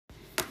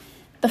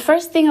The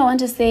first thing I want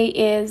to say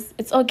is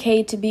it's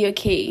okay to be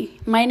okay.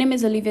 My name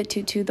is Olivia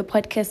Tutu, the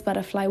podcast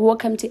butterfly.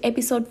 Welcome to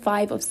episode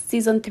 5 of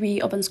season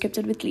 3 of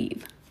Unscripted with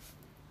Leave.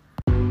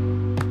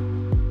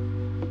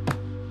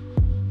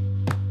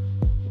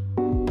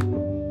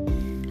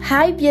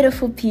 Hi,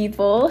 beautiful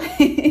people.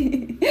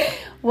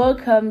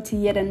 Welcome to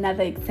yet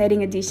another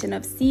exciting edition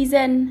of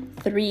season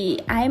 3.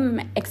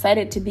 I'm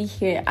excited to be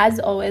here as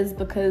always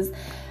because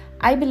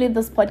I believe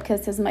this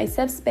podcast is my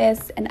safe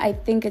space and I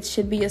think it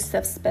should be your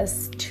safe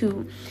space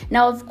too.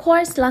 Now, of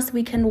course, last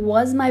weekend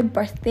was my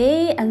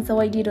birthday and so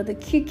I did all the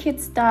cute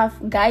stuff.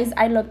 Guys,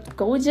 I looked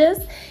gorgeous.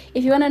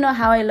 If you want to know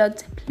how I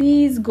looked,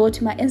 please go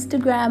to my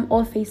Instagram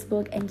or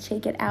Facebook and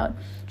check it out.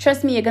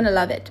 Trust me, you're going to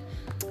love it.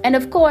 And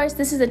of course,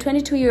 this is a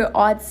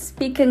 22-year-old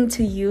speaking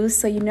to you,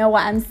 so you know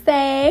what I'm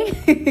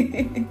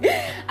saying.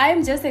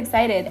 I'm just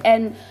excited.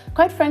 And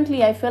quite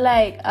frankly, I feel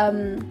like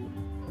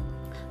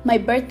my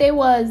birthday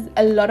was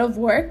a lot of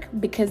work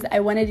because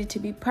I wanted it to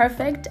be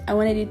perfect. I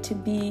wanted it to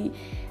be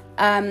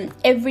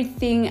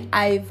everything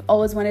I've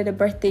always wanted a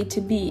birthday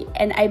to be.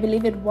 And I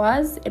believe it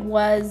was. It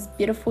was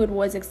beautiful. It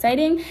was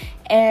exciting.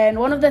 And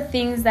one of the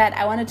things that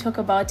I want to talk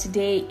about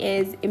today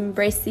is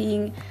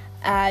embracing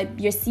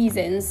your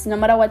seasons, no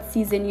matter what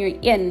season you're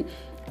in.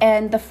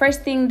 And the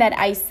first thing that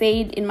I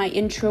said in my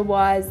intro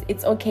was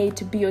it's okay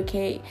to be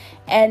okay.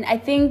 And I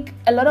think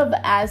a lot of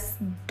us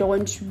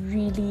don't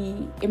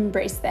really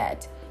embrace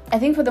that. I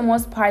think for the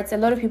most part, a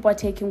lot of people are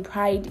taking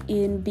pride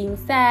in being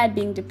sad,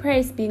 being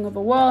depressed, being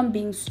overwhelmed,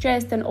 being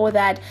stressed and all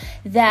that.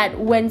 That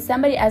when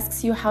somebody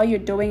asks you how you're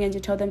doing and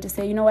you tell them to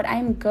say, you know what,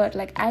 I'm good,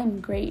 like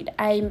I'm great,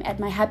 I'm at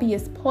my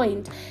happiest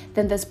point,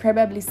 then there's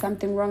probably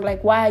something wrong.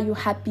 Like, why are you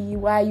happy?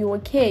 Why are you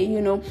okay?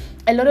 You know,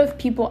 a lot of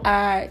people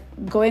are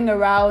going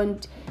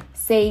around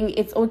saying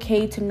it's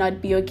okay to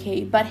not be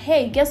okay. But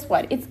hey, guess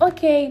what? It's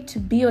okay to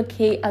be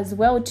okay as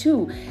well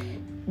too.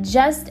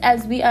 Just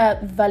as we are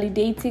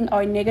validating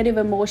our negative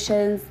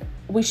emotions,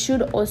 we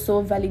should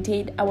also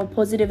validate our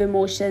positive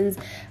emotions.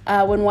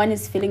 When one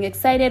is feeling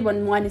excited,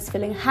 when one is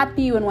feeling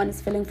happy, when one is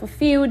feeling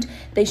fulfilled,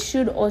 they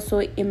should also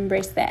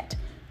embrace that.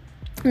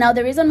 Now,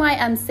 the reason why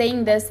I'm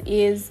saying this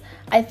is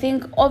I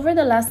think over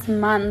the last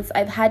months,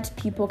 I've had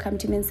people come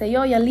to me and say,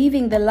 yo, you're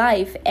living the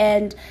life.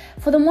 And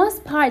for the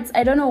most part,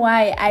 I don't know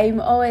why, I'm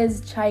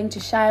always trying to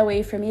shy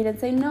away from it and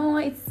say, no,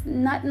 it's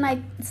not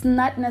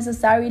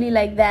necessarily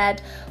like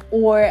that.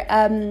 Or,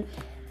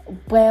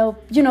 well,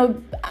 you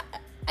know,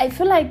 I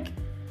feel like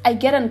I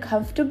get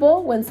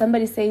uncomfortable when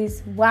somebody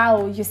says,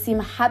 wow, you seem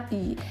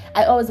happy.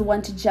 I always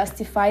want to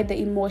justify the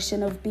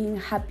emotion of being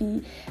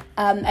happy.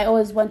 I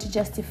always want to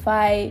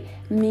justify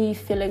me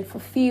feeling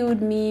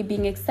fulfilled, me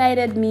being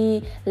excited,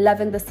 me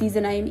loving the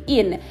season I'm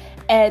in.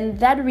 And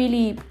that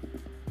really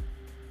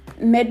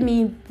made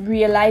me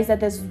realize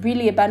that there's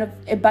really a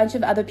bunch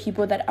of other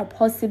people that are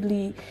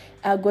possibly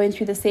going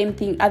through the same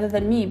thing other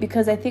than me.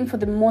 Because I think for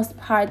the most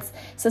part,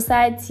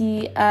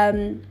 society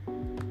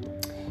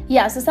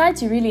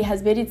really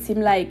has made it seem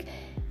like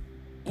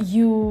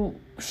you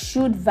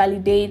should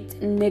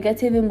validate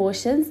negative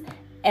emotions,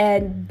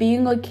 and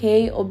being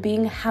okay or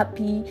being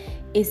happy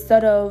is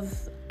sort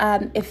of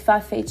a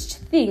far-fetched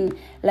thing.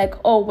 Like,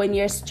 oh, when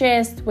you're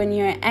stressed, when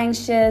you're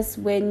anxious,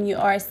 when you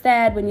are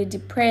sad, when you're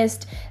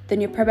depressed, then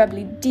you're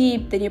probably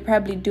deep, then you're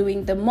probably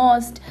doing the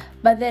most.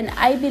 But then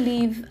I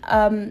believe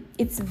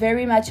it's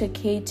very much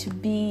okay to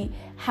be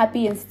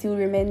happy and still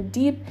remain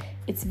deep.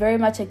 It's very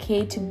much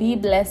okay to be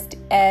blessed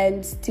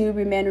and still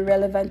remain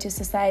relevant to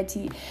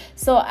society.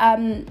 So,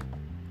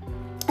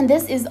 and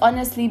this is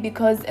honestly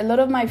because a lot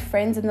of my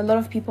friends and a lot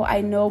of people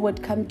I know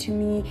would come to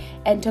me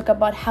and talk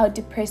about how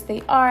depressed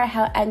they are,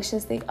 how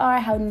anxious they are,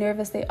 how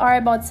nervous they are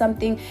about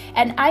something.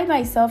 And I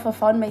myself have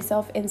found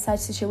myself in such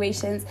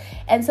situations.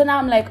 And so now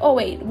I'm like, oh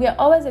wait, we're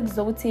always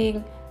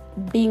exalting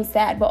being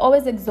sad, we're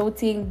always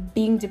exalting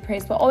being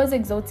depressed, we're always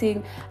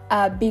exalting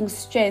being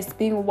stressed,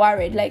 being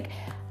worried. Like,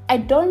 I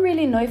don't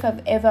really know if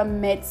I've ever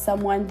met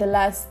someone the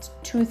last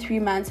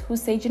 2-3 months who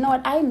said, you know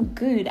what, I'm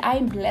good,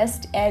 I'm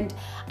blessed, and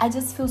I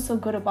just feel so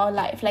good about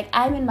life. Like,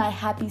 I'm in my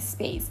happy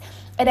space.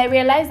 And I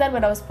realized that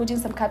when I was putting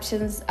some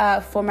captions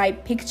for my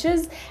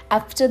pictures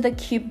after the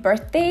cute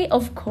birthday,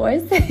 of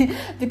course,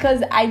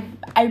 because I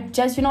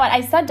just, you know what,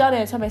 I sat down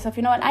and I told myself,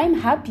 you know what, I'm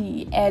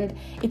happy and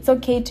it's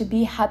okay to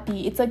be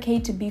happy. It's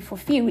okay to be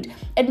fulfilled.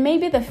 And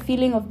maybe the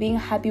feeling of being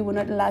happy will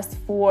not last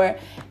for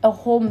a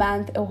whole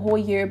month, a whole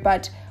year,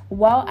 but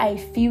while I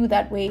feel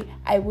that way,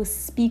 I will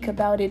speak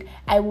about it,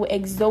 I will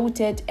exalt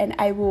it, and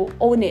I will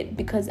own it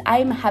because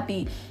I'm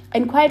happy.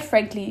 And quite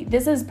frankly,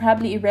 this is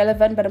probably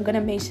irrelevant, but I'm going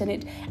to mention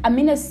it. I'm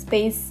in a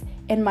space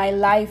in my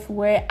life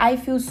where I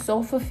feel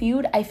so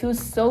fulfilled, I feel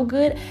so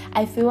good,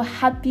 I feel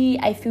happy,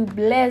 I feel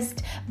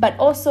blessed, but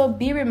also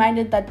be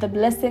reminded that the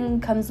blessing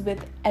comes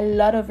with a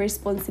lot of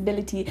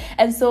responsibility.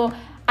 And so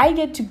I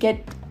get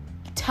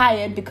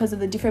tired because of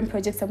the different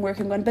projects I'm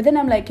working on, but then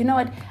I'm like, you know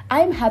what,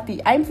 I'm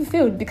happy, I'm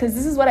fulfilled because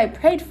this is what I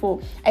prayed for.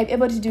 I'm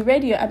able to do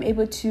radio, I'm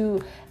able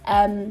to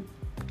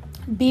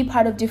be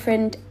part of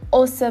different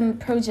awesome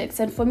projects,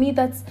 and for me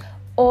that's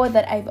all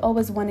that I've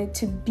always wanted,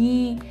 to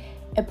be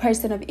a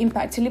person of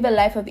impact, to live a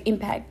life of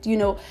impact,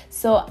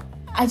 So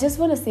I just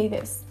want to say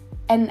this,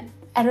 and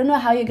I don't know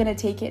how you're going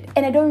to take it,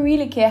 and I don't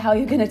really care how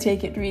you're going to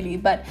take it, really,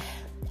 but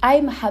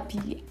I'm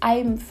happy,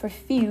 I'm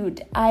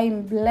fulfilled,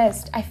 I'm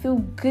blessed, I feel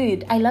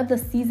good, I love the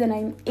season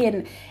I'm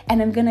in,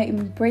 and I'm gonna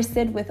embrace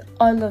it with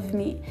all of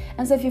me.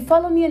 And so if you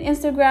follow me on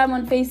Instagram,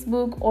 on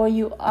Facebook, or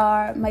you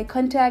are my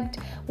contact,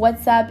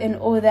 WhatsApp, and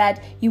all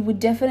that, you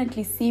would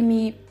definitely see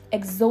me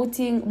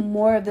exalting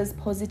more of those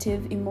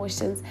positive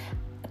emotions,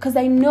 because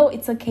I know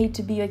it's okay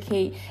to be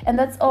okay. And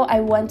that's all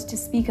I want to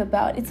speak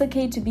about. It's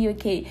okay to be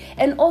okay.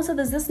 And also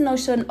there's this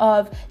notion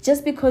of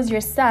just because you're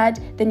sad,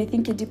 then you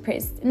think you're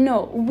depressed.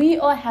 No, we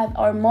all have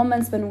our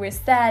moments when we're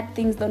sad,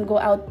 things don't go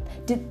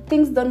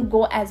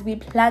as we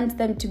planned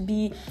them to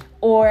be,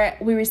 or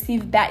we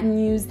receive bad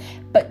news.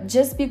 But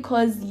just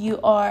because you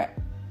are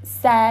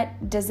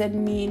sad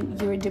doesn't mean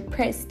you're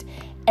depressed.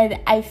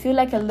 And I feel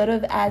like a lot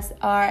of us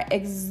are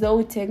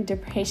exalting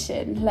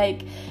depression.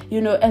 Like,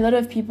 a lot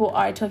of people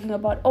are talking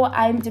about, oh,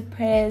 I'm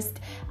depressed,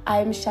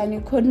 I'm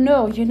shining code.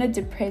 No, you're not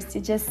depressed,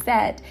 you're just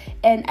sad.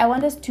 And I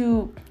want us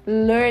to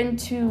learn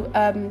to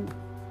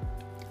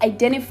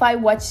identify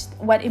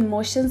what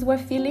emotions we're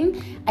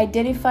feeling,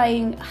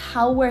 identifying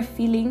how we're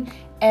feeling,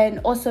 and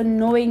also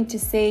knowing to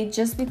say,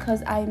 just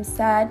because I'm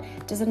sad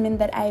doesn't mean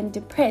that I am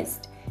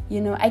depressed.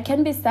 I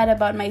can be sad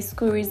about my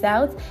school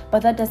results,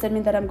 but that doesn't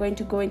mean that I'm going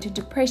to go into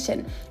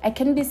depression. I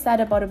can be sad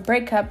about a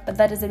breakup, but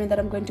that doesn't mean that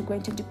I'm going to go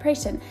into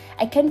depression.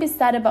 I can be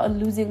sad about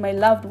losing my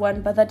loved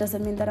one, but that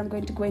doesn't mean that I'm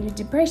going to go into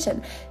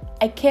depression.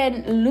 I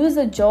can lose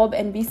a job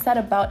and be sad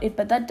about it,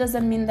 but that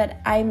doesn't mean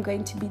that I'm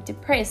going to be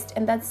depressed.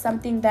 And that's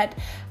something that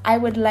I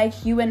would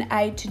like you and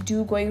I to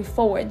do going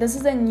forward. This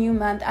is a new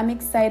month. I'm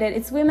excited.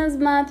 It's Women's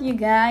Month, you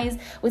guys.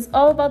 It's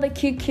all about the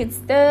cute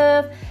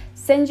stuff.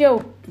 Send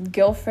your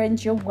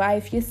girlfriend, your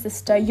wife, your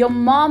sister, your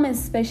mom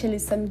especially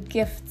some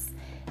gifts.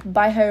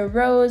 Buy her a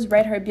rose,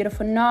 write her a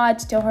beautiful note,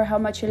 tell her how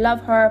much you love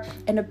her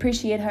and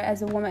appreciate her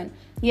as a woman.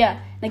 Yeah,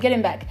 now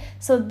getting back.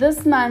 So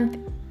this month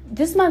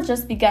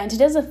just began.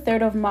 Today's the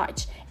 3rd of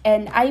March.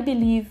 And I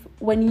believe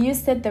when you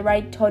set the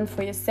right tone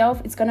for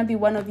yourself, it's going to be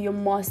one of your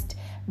most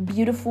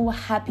beautiful,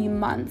 happy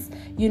months.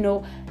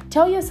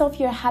 Tell yourself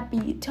you're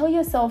happy. Tell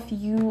yourself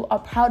you are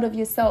proud of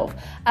yourself.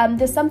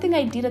 There's something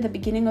I did at the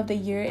beginning of the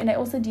year, and I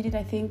also did it,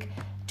 I think,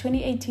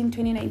 2018,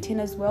 2019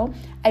 as well.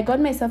 I got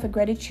myself a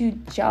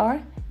gratitude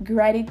jar.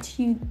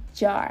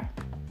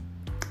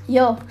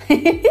 Yo,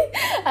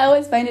 I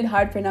always find it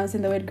hard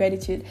pronouncing the word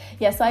gratitude.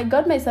 Yeah, so I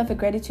got myself a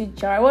gratitude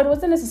jar. Well, it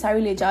wasn't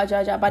necessarily a jar,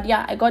 but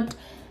yeah, I got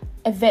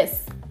a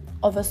vase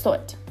of a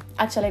sort.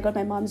 Actually, I got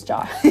my mom's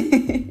jar.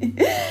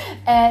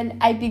 And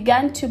I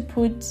began to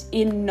put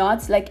in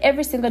notes. Like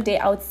every single day,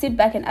 I would sit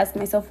back and ask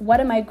myself, what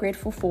am I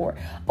grateful for?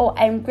 Oh,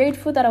 I'm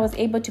grateful that I was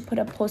able to put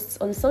up posts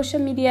on social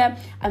media.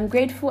 I'm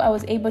grateful I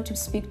was able to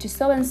speak to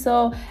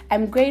so-and-so.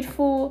 I'm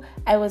grateful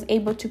I was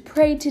able to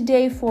pray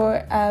today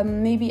for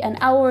maybe an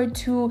hour or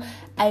two.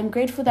 I'm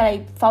grateful that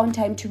I found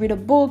time to read a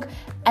book.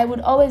 I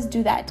would always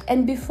do that.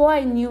 And before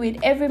I knew it,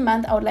 every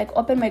month I would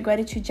open my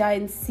gratitude jar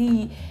and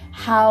see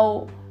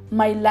how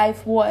my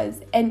life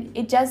was. And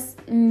it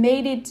just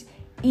made it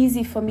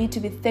easy for me to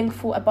be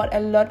thankful about a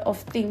lot of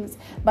things.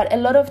 But a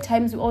lot of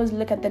times we always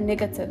look at the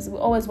negatives. We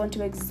always want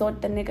to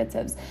exalt the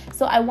negatives.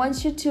 So I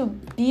want you to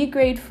be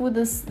grateful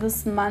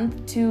this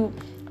month, to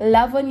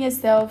love on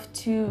yourself,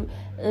 to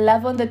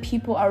love on the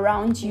people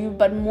around you,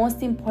 but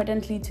most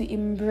importantly to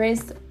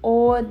embrace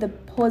all the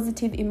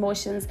positive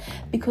emotions,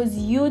 because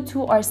you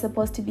too are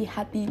supposed to be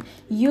happy.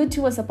 You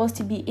too are supposed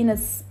to be in a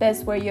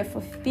space where you're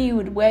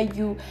fulfilled, where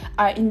you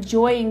are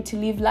enjoying to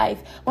live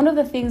life. One of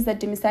the things that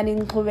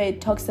Dumisani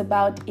Nkube talks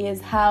about is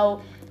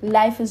how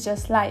life is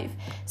just life.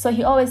 So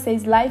he always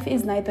says life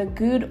is neither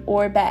good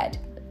or bad.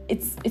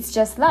 It's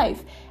just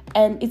life,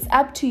 and it's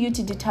up to you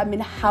to determine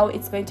how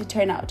it's going to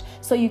turn out.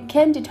 So you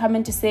can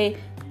determine to say,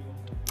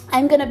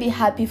 I'm going to be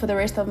happy for the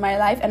rest of my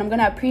life, and I'm going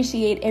to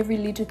appreciate every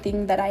little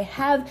thing that I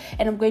have,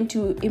 and I'm going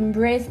to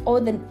embrace all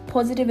the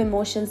positive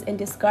emotions and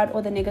discard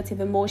all the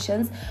negative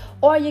emotions.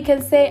 Or you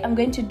can say, I'm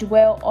going to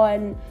dwell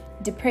on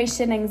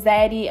depression,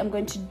 anxiety. I'm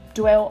going to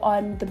dwell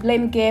on the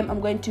blame game.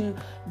 I'm going to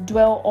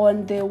dwell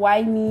on the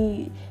why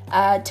me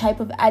type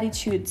of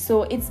attitude.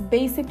 So it's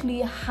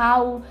basically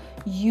how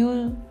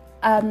you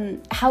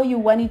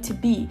want it to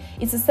be.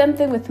 It's the same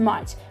thing with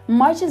March.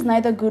 March is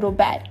neither good or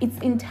bad. It's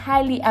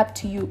entirely up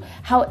to you.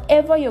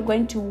 However you're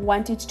going to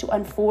want it to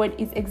unfold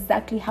is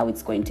exactly how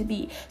it's going to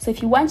be. So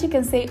if you want, you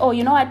can say, oh,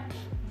 you know what?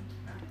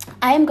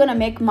 I am going to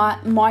make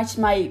March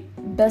my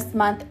best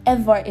month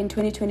ever in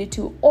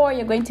 2022. Or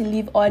you're going to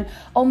leave on,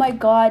 oh my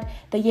God,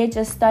 the year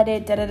just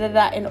started,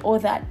 and all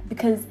that.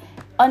 Because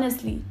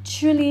honestly,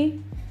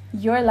 truly,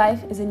 your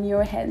life is in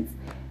your hands.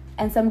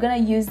 And so I'm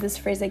going to use this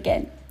phrase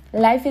again.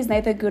 Life is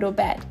neither good or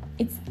bad.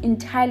 It's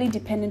entirely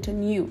dependent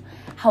on you.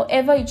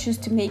 However you choose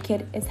to make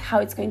it is how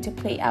it's going to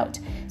play out.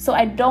 So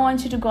I don't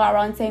want you to go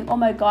around saying, oh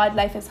my God,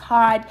 life is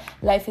hard,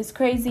 life is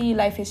crazy,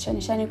 life is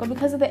shiny,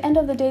 because at the end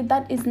of the day,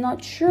 that is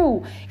not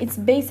true. It's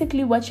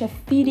basically what you're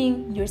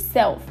feeding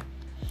yourself.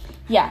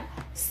 Yeah.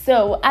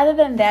 So other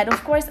than that,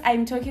 of course,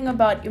 I'm talking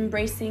about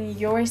embracing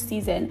your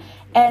season.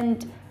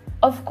 And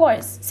of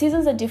course,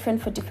 seasons are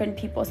different for different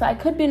people. So I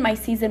could be in my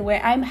season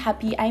where I'm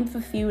happy, I'm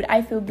fulfilled,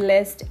 I feel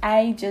blessed.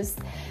 I just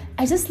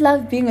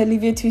love being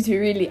Olivia Tutu,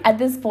 really. At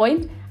this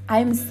point,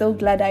 I'm so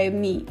glad I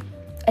am me.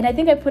 And I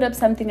think I put up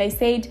something. I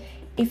said,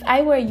 if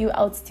I were you,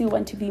 I would still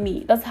want to be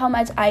me. That's how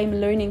much I'm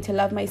learning to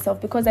love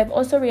myself, because I've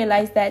also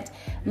realized that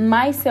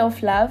my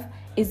self-love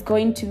is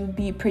going to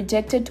be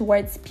projected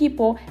towards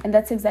people, and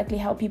that's exactly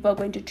how people are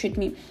going to treat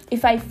me.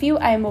 If I feel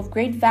I am of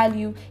great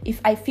value, if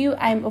I feel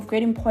I'm of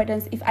great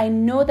importance, if I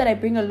know that I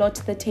bring a lot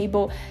to the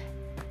table,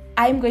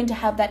 I'm going to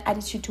have that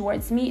attitude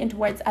towards me and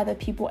towards other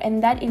people,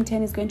 and that in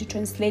turn is going to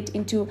translate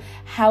into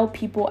how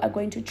people are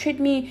going to treat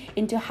me,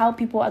 into how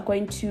people are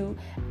going to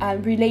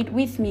relate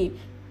with me.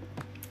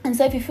 And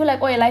so if you feel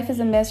like, oh, your life is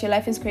a mess, your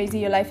life is crazy,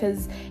 your life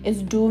is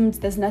doomed,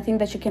 there's nothing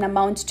that you can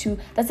amount to,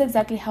 that's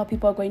exactly how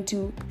people are going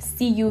to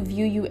see you,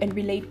 view you, and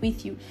relate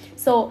with you.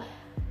 So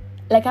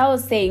like I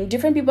was saying,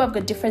 different people have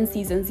got different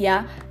seasons,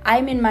 yeah?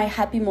 I'm in my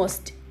happy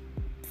most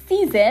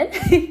season.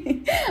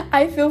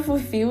 I feel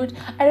fulfilled.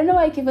 I don't know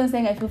why I keep on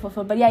saying I feel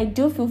fulfilled, but yeah, I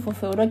do feel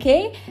fulfilled,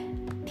 okay?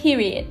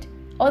 Period.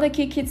 All the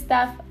cute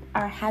stuff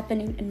are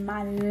happening in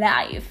my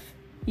life.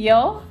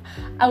 Yo,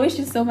 I wish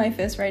you saw my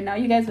face right now.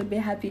 You guys would be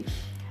happy.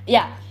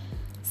 Yeah.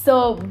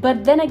 So,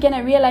 but then again,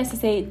 I realized to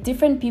say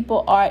different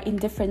people are in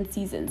different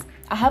seasons.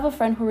 I have a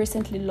friend who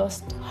recently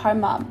lost her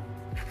mom.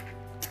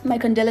 My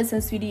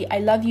condolences, sweetie. I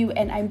love you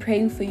and I'm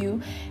praying for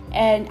you.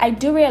 And I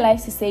do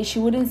realize to say she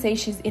wouldn't say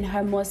she's in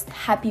her most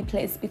happy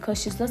place,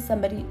 because she's lost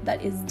somebody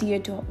that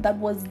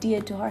was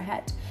dear to her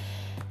heart.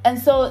 And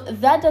so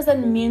that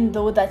doesn't mean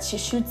though that she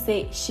should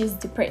say she's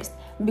depressed,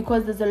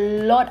 because there's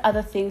a lot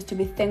other things to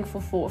be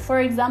thankful for.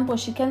 For example,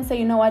 she can say,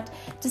 you know what,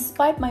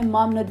 despite my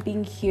mom not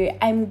being here,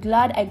 I'm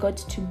glad I got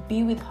to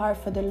be with her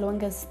for the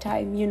longest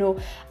time. You know,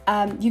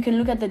 you can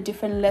look at the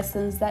different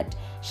lessons that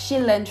she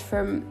learned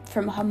from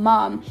her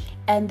mom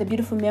and the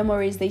beautiful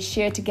memories they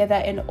share together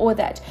and all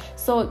that.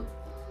 So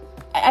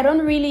I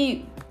don't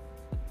really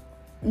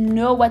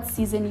know what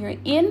season you're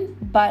in,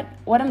 but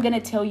what I'm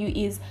gonna tell you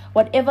is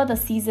whatever the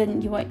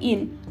season you are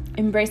in,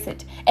 embrace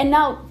it. And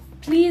now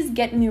please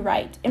get me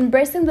right,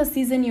 embracing the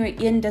season you're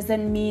in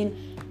doesn't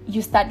mean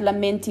you start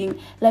lamenting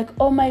like,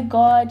 oh my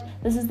god,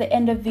 this is the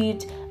end of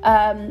it.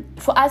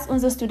 For us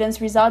UNZA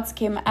students, results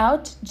came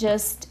out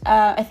just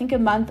I think a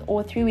month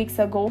or 3 weeks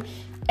ago.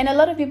 And a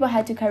lot of people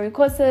had to carry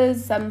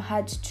courses, some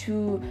had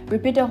to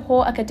repeat a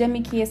whole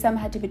academic year, some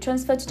had to be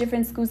transferred to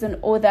different schools and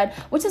all that,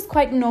 which is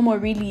quite normal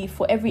really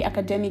for every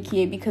academic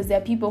year, because there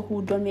are people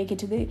who don't make it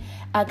to the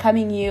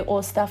coming year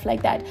or stuff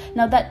like that.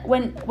 Now that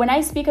when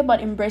I speak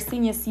about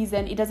embracing your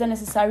season, it doesn't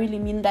necessarily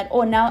mean that,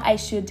 oh, now I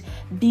should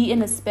be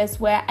in a space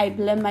where I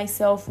blame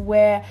myself,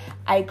 where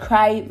I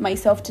cry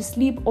myself to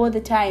sleep all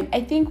the time.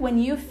 I think when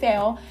you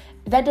fail,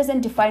 that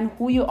doesn't define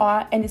who you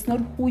are, and it's not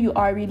who you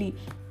are really.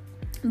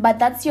 But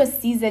that's your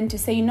season to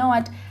say, you know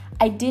what,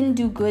 I didn't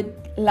do good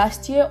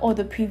last year or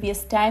the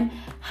previous time.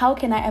 How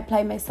can I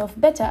apply myself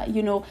better?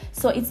 You know,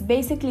 so it's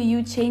basically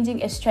you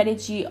changing a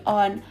strategy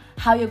on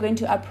how you're going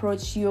to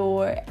approach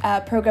your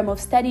program of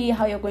study,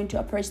 how you're going to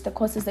approach the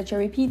courses that you're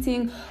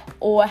repeating,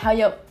 or how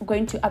you're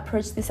going to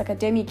approach this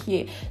academic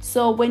year.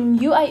 So when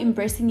you are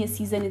embracing your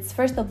season, it's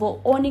first of all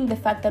owning the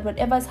fact that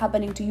whatever is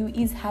happening to you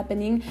is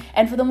happening.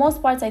 And for the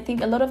most part, I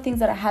think a lot of things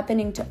that are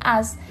happening to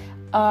us,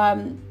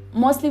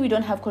 mostly we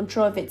don't have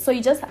control of it. So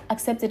you just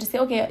accept it to say,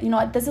 okay, you know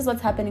what, this is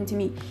what's happening to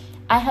me.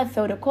 I have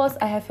failed a course,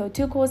 I have failed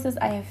 2 courses,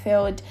 I have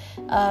failed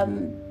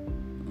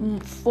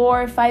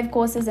 4 or 5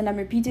 courses, and I'm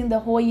repeating the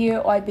whole year,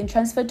 or I've been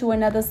transferred to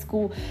another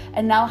school.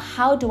 And now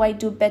how do I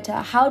do better?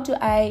 How do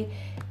I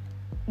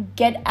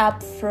get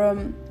up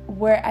from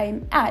where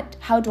I'm at?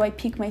 How do I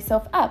pick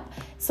myself up?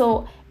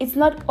 So it's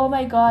not, oh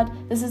my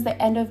god, this is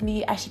the end of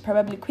me, I should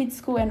probably quit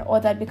school and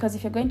all that, because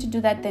if you're going to do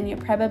that, then you're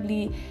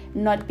probably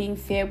not being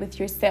fair with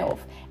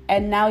yourself,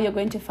 and now you're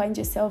going to find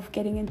yourself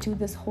getting into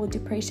this whole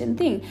depression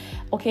thing.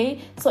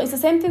 Okay, so it's the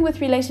same thing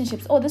with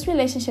relationships. Oh, this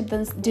relationship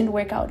didn't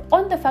work out,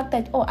 on the fact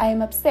that, oh, I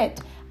am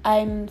upset,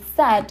 I'm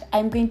sad,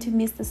 I'm going to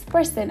miss this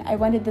person, I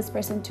wanted this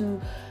person to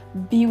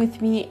be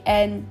with me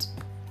and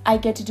I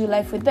get to do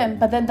life with them.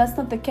 But then that's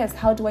not the case.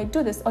 How do I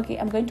do this? Okay,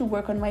 I'm going to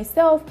work on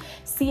myself,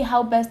 see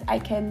how best I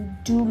can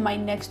do my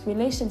next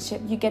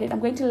relationship. You get it? I'm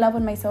going to love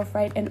on myself,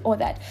 right? And all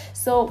that.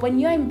 So when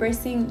you're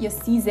embracing your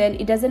season,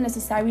 it doesn't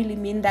necessarily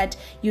mean that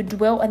you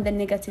dwell on the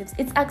negatives.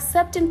 It's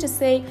accepting to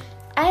say,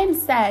 I'm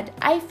sad,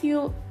 I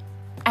feel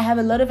I have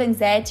a lot of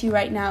anxiety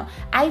right now,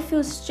 I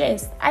feel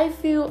stressed, I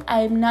feel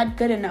I'm not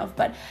good enough,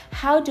 but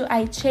how do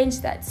I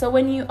change that? So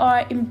when you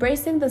are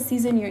embracing the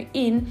season you're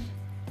in,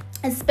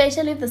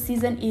 especially if the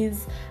season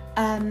is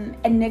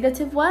a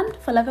negative one,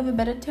 for lack of a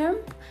better term.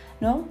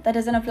 No, that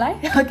doesn't apply.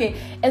 Okay,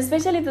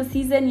 especially if the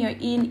season you're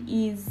in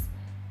is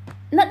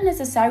not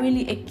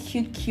necessarily a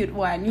cute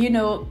one, you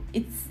know.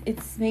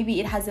 It's maybe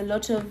it has a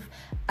lot of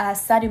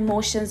sad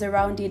emotions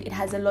around it. It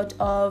has a lot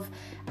of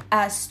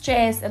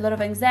stress, a lot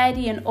of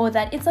anxiety and all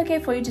that. It's okay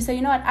for you to say,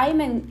 you know what,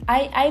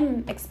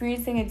 I'm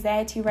experiencing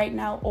anxiety right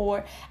now,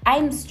 or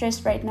I'm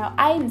stressed right now,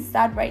 I'm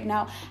sad right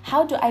now.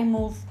 How do I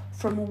move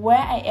from where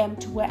I am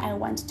to where I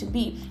want to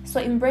be? So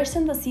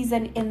embracing the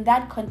season in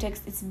that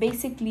context is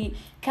basically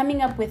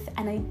coming up with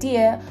an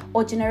idea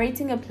or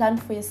generating a plan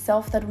for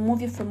yourself that will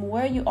move you from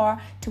where you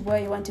are to where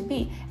you want to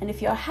be. And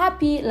if you're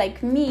happy,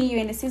 like me,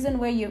 you're in a season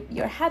where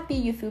you're happy,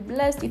 you feel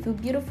blessed, you feel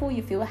beautiful,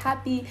 you feel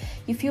happy,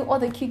 you feel all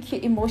the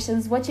cute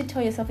emotions. What you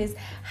tell yourself is,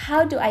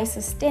 how do I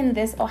sustain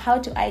this, or how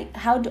do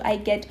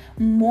I get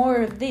more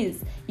of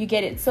this? You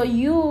get it? So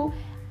you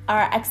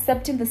are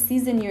accepting the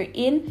season you're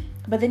in,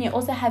 but then you're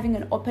also having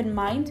an open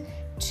mind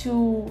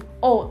to,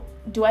 oh,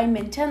 do I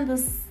maintain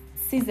this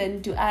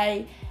season? Do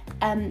I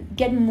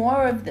get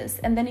more of this?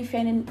 And then if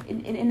you're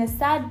in a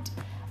sad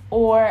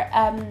or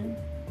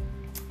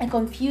a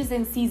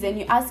confusing season,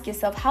 you ask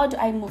yourself, how do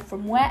I move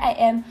from where I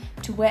am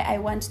to where I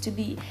want to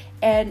be?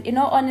 And in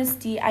all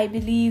honesty, I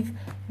believe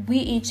we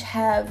each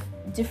have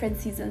different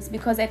seasons,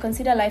 because I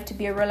consider life to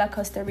be a roller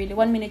coaster, really.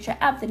 1 minute you're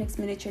up, the next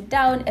minute you're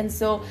down. And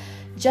so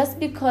just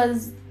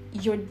because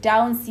your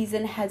down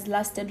season has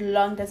lasted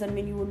long doesn't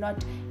mean you will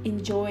not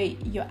enjoy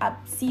your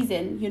up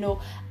season, you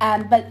know.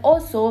 But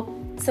also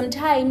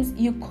sometimes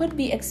you could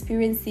be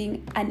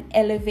experiencing an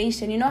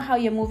elevation. You know how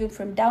you're moving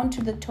from down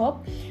to the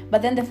top,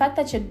 but then the fact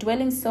that you're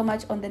dwelling so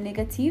much on the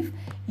negative,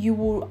 you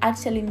will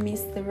actually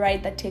miss the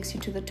ride that takes you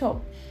to the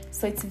top.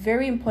 So it's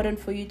very important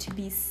for you to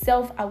be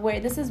self-aware.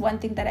 This is one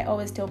thing that I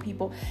always tell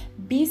people: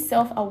 be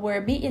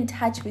self-aware, be in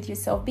touch with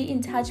yourself, be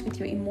in touch with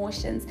your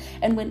emotions.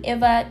 And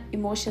whenever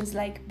emotions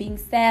like being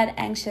sad,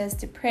 anxious,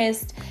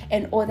 depressed,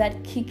 and all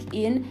that kick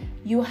in,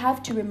 you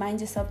have to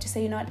remind yourself to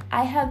say, you know what,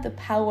 I have the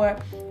power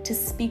to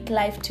speak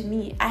life to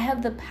me. I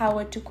have the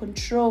power to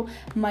control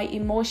my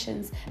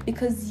emotions,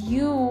 because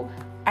you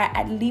are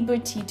at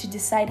liberty to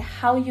decide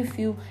how you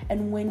feel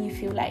and when you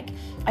feel like.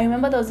 I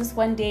remember there was this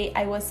one day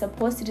I was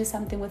supposed to do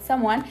something with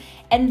someone,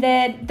 and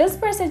then this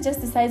person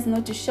just decides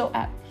not to show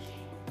up.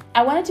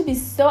 I wanted to be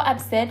so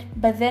upset,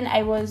 but then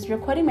I was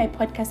recording my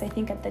podcast, I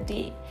think, at the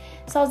day.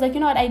 So I was like, you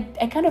know what,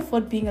 I can't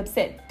afford being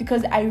upset,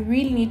 because I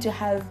really need to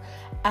have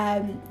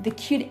the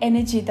cute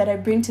energy that I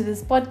bring to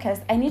this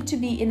podcast. I need to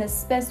be in a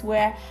space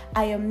where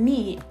I am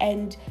me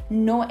and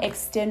no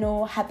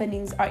external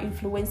happenings are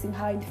influencing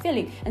how I'm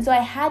feeling. And so I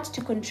had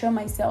to control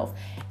myself.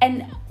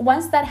 And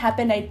once that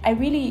happened, I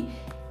really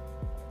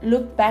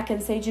looked back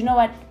and said, you know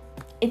what,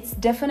 it's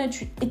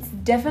definitely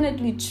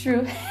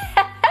true.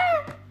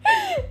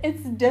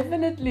 It's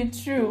definitely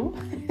true.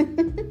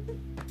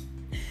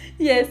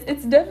 Yes,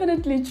 it's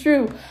definitely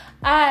true.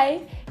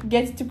 I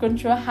get to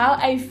control how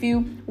I feel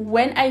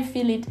when I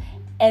feel it,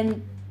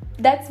 and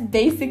that's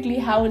basically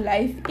how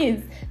life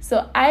is.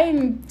 So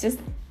I'm just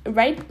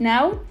right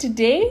now,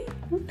 today,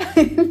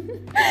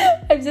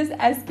 I'm just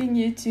asking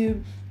you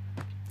to,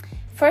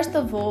 first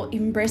of all,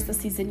 embrace the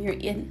season you're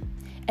in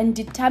and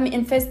determine,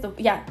 and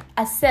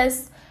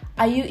assess,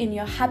 are you in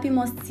your happy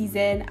most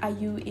season? Are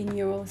you in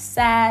your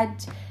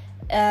sad,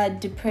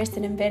 depressed,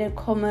 and inverted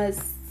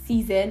commas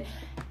season?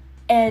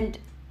 And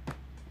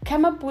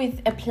come up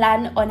with a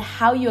plan on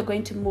how you're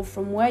going to move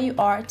from where you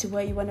are to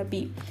where you want to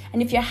be.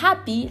 And if you're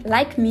happy,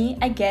 like me,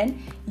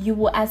 again, you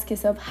will ask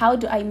yourself, how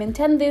do I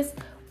maintain this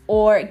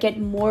or get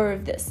more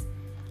of this?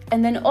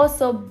 And then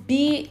also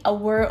be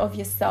aware of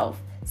yourself.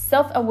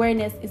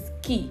 Self-awareness is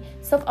key.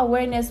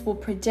 Self-awareness will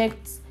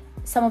project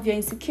some of your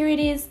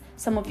insecurities,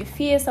 some of your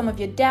fears, some of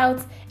your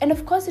doubts, and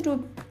of course it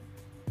will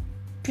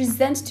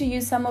present to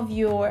you some of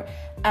your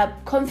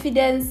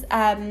confidence,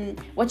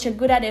 what you're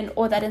good at, and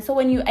all that. And so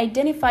when you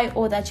identify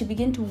all that, you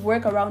begin to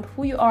work around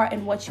who you are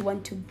and what you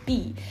want to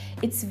be.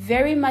 It's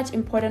very much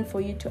important for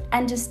you to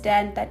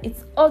understand that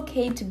it's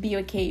okay to be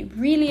okay,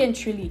 really and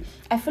truly.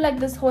 I feel like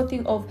this whole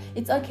thing of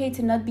it's okay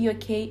to not be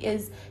okay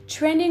is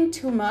trending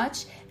too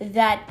much,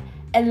 that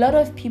a lot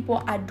of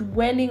people are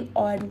dwelling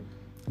on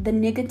the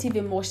negative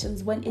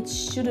emotions when it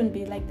shouldn't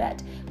be like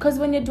that. Because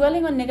when you're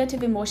dwelling on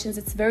negative emotions,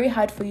 it's very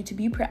hard for you to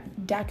be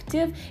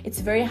productive. It's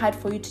very hard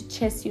for you to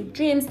chase your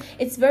dreams.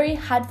 It's very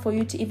hard for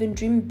you to even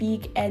dream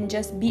big and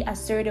just be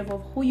assertive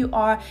of who you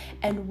are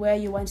and where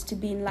you want to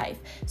be in life.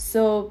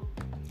 So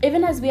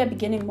even as we are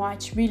beginning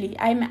March, really,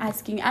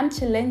 I'm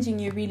challenging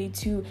you really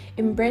to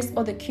embrace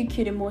all the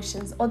cute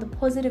emotions, all the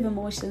positive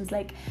emotions.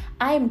 Like,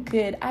 I'm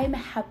good, I'm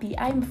happy,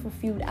 I'm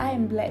fulfilled, I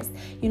am blessed.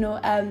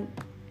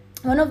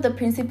 One of the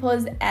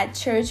principles at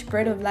church,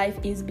 Bread of Life,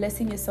 is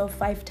blessing yourself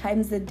 5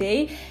 times a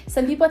day.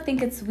 Some people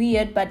think it's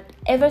weird, but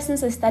ever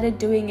since I started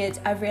doing it,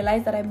 I've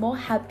realized that I'm more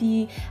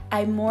happy,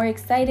 I'm more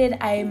excited,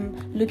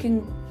 I'm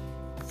looking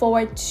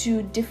forward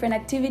to different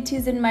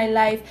activities in my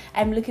life.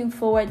 I'm looking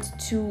forward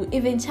to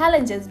even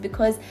challenges,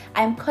 because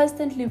I'm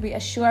constantly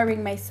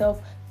reassuring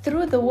myself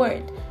through the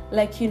word.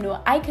 Like,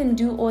 I can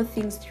do all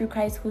things through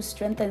Christ who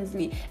strengthens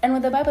me. And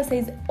when the Bible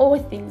says all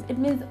things, it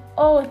means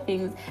all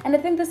things. And I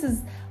think this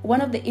is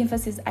one of the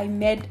emphasis I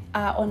made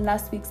on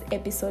last week's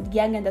episode,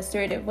 Young and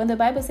Assertive. When the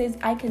Bible says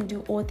I can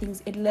do all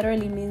things, it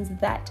literally means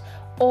that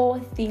all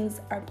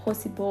things are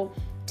possible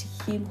to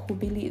him who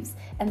believes.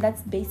 And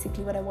that's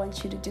basically what I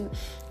want you to do.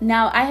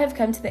 Now, I have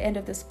come to the end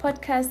of this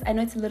podcast. I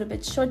know it's a little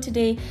bit short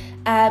today.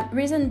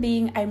 Reason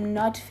being, I'm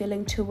not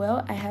feeling too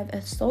well. I have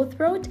a sore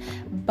throat,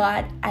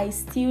 but I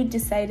still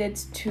decided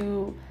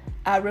to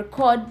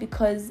record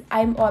because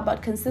I'm all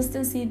about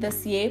consistency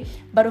this year.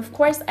 But of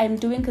course, I'm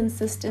doing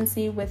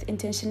consistency with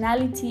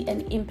intentionality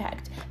and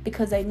impact,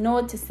 because I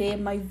know to say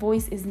my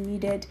voice is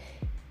needed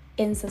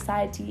in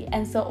society.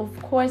 And so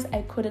of course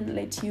I couldn't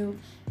let you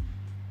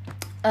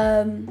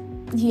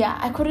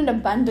I couldn't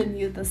abandon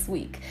you this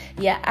week.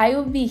 I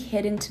will be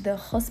heading to the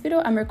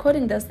hospital. I'm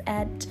recording this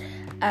at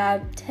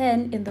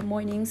 10 in the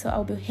morning, so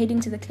I'll be heading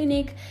to the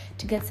clinic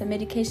to get some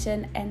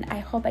medication, and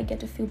I hope I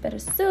get to feel better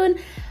soon.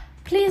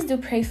 Please do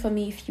pray for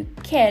me if you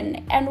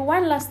can. And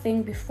one last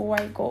thing before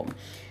I go.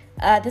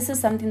 This is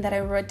something that I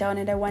wrote down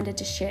and I wanted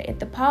to share it.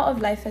 The power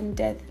of life and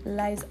death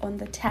lies on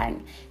the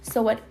tongue.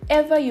 So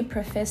whatever you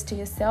profess to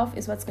yourself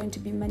is what's going to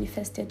be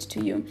manifested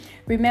to you.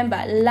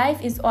 Remember,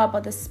 life is all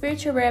about the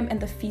spiritual realm and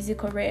the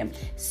physical realm.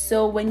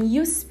 So when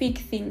you speak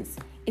things,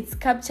 it's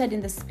captured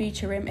in the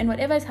spiritual realm, and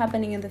whatever is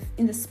happening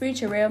in the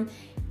spiritual realm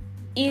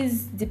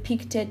is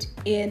depicted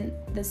in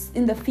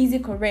the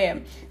physical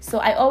realm. So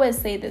I always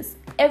say this: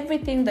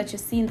 everything that you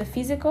see in the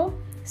physical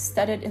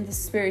started in the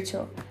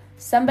spiritual.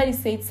 Somebody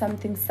said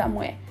something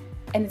somewhere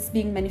and it's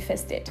being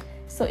manifested.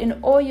 So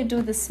in all you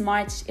do this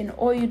March, in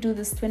all you do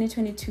this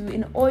 2022,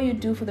 in all you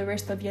do for the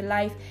rest of your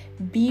life,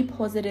 be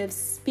positive,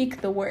 speak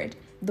the word.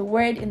 The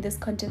word in this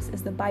context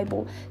is the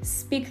Bible.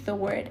 Speak the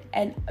word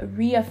and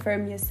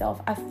reaffirm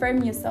yourself.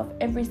 Affirm yourself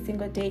every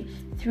single day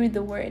through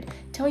the word.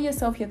 Tell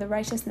yourself you're the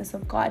righteousness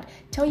of God.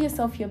 Tell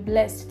yourself you're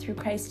blessed through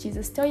Christ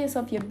Jesus. Tell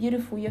yourself you're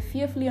beautiful. You're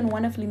fearfully and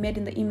wonderfully made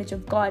in the image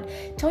of God.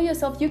 Tell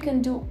yourself you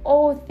can do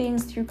all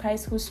things through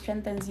Christ who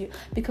strengthens you.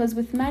 Because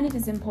with man it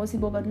is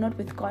impossible, but not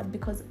with God.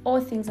 Because all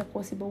things are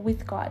possible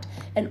with God.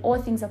 And all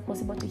things are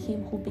possible to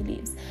him who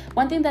believes.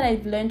 One thing that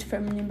I've learned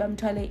from Nyimba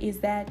Mthwale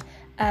is that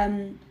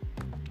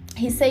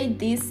he said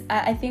this,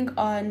 I think it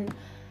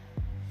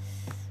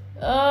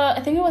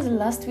was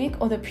last week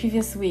or the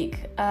previous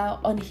week,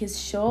 on his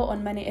show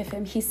on Money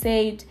FM. He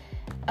said,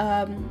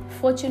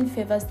 fortune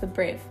favors the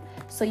brave.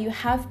 So you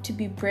have to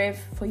be brave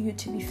for you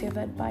to be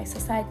favored by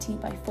society,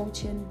 by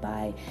fortune,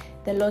 by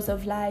the laws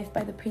of life,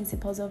 by the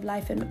principles of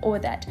life and all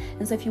that.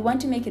 And so if you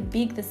want to make it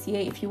big this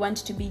year, if you want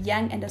to be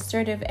young and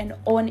assertive and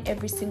own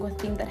every single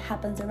thing that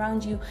happens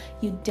around you,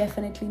 you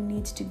definitely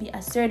need to be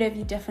assertive.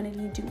 You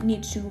definitely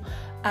need to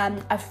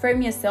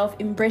affirm yourself,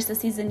 embrace the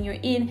season you're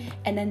in,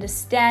 and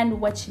understand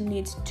what you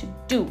need to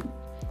do.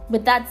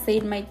 With that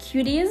said, my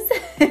cuties,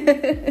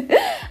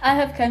 I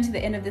have come to the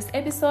end of this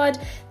episode.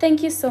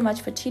 Thank you so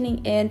much for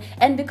tuning in.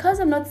 And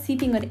because I'm not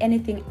sipping on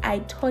anything, I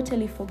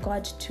totally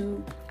forgot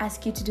to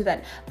ask you to do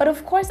that. But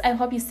of course, I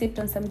hope you sipped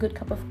on some good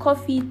cup of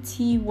coffee,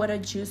 tea, water,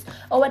 juice,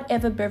 or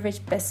whatever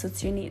beverage best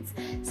suits your needs.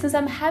 Since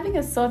I'm having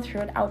a sore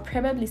throat, I'll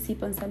probably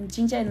sip on some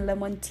ginger and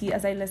lemon tea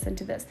as I listen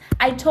to this.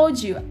 I told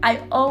you,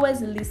 I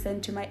always listen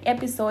to my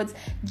episodes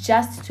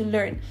just to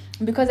learn,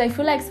 because I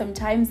feel like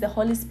sometimes the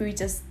Holy Spirit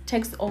just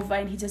takes over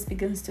and he just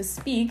begins to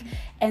speak.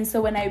 And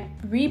so when I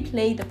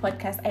replay the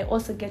podcast, I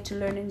also get to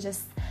learn and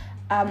just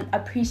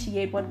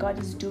appreciate what God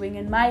is doing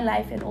in my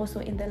life and also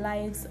in the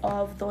lives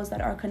of those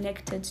that are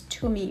connected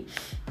to me.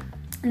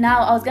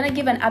 Now, I was going to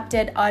give an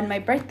update on my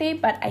birthday,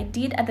 but I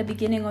did at the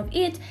beginning of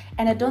it,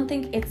 and I don't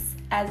think it's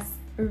as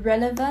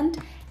relevant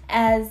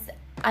as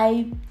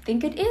I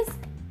think it is,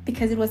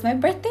 because it was my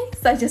birthday,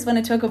 so I just want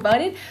to talk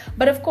about it.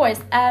 But of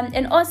course,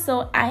 and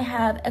also I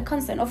have a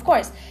concern. Of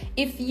course,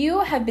 if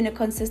you have been a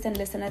consistent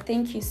listener,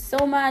 thank you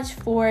so much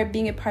for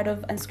being a part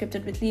of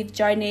Unscripted with Liv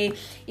journey.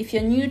 If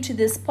you're new to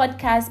this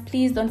podcast,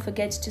 please don't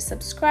forget to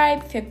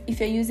subscribe. If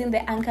you're using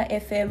the Anchor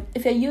FM,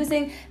 if you're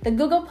using the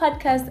Google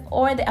Podcast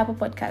or the Apple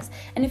Podcast,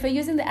 and if you're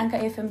using the Anchor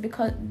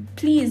FM,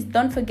 please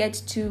don't forget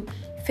to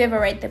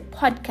favorite the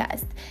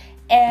podcast.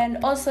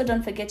 And also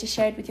don't forget to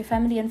share it with your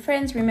family and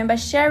friends. Remember,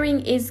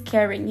 sharing is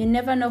caring. You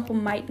never know who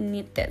might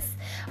need this.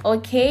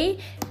 Okay?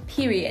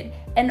 Period.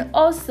 And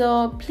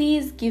also,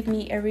 please give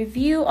me a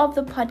review of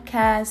the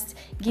podcast.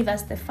 Give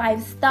us the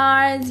 5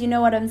 stars. You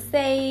know what I'm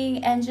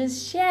saying? And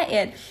just share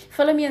it.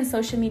 Follow me on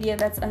social media.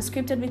 That's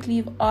Unscripted with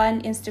Liv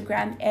on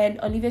Instagram and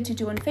Olivia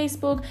Tutu on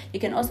Facebook. You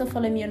can also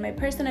follow me on my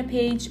personal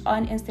page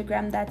on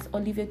Instagram. That's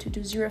Olivia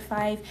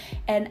Tutu05.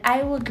 And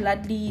I will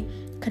gladly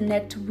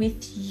connect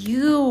with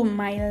you,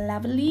 my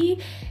lovely.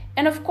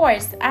 And of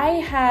course, I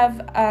have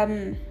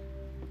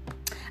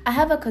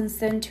a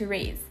concern to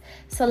raise.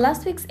 So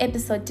last week's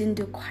episode didn't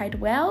do quite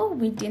well.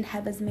 We didn't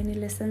have as many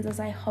listens as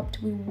I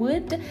hoped we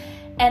would.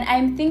 And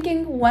I'm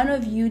thinking one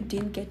of you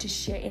didn't get to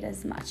share it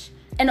as much.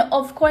 And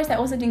of course, I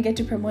also didn't get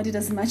to promote it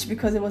as much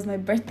because it was my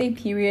birthday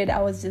period.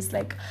 I was just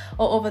like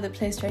all over the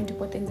place trying to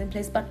put things in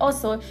place. But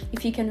also,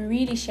 if you can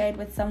really share it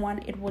with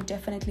someone, it would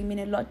definitely mean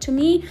a lot to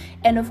me.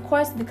 And of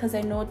course, because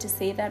I know to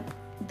say that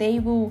they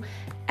will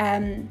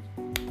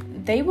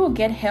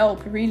get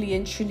help, really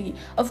and truly.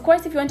 Of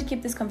course, if you want to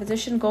keep this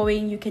conversation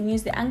going, you can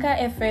use the Anchor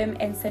FM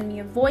and send me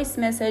a voice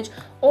message,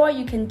 or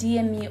you can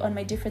DM me on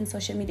my different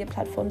social media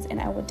platforms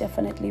and I will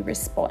definitely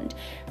respond.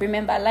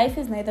 Remember, life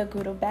is neither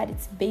good or bad.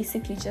 It's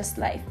basically just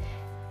life.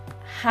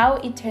 How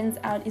it turns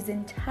out is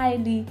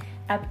entirely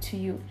up to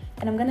you.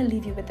 And I'm going to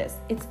leave you with this.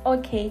 It's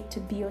okay to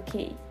be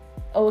okay.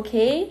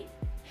 Okay?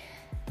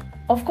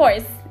 Of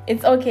course,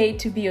 it's okay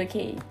to be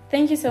okay.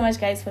 Thank you so much,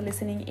 guys, for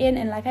listening in.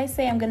 And like I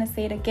say, I'm going to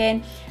say it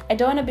again. I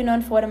don't want to be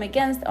known for what I'm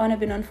against. I want to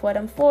be known for what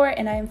I'm for.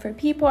 And I am for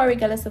people,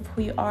 regardless of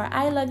who you are.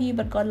 I love you,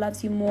 but God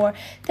loves you more.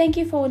 Thank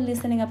you for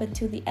listening up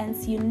until the end.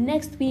 See you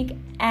next week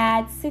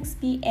at 6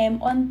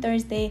 p.m. on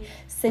Thursday,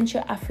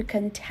 Central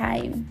African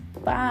time.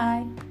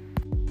 Bye.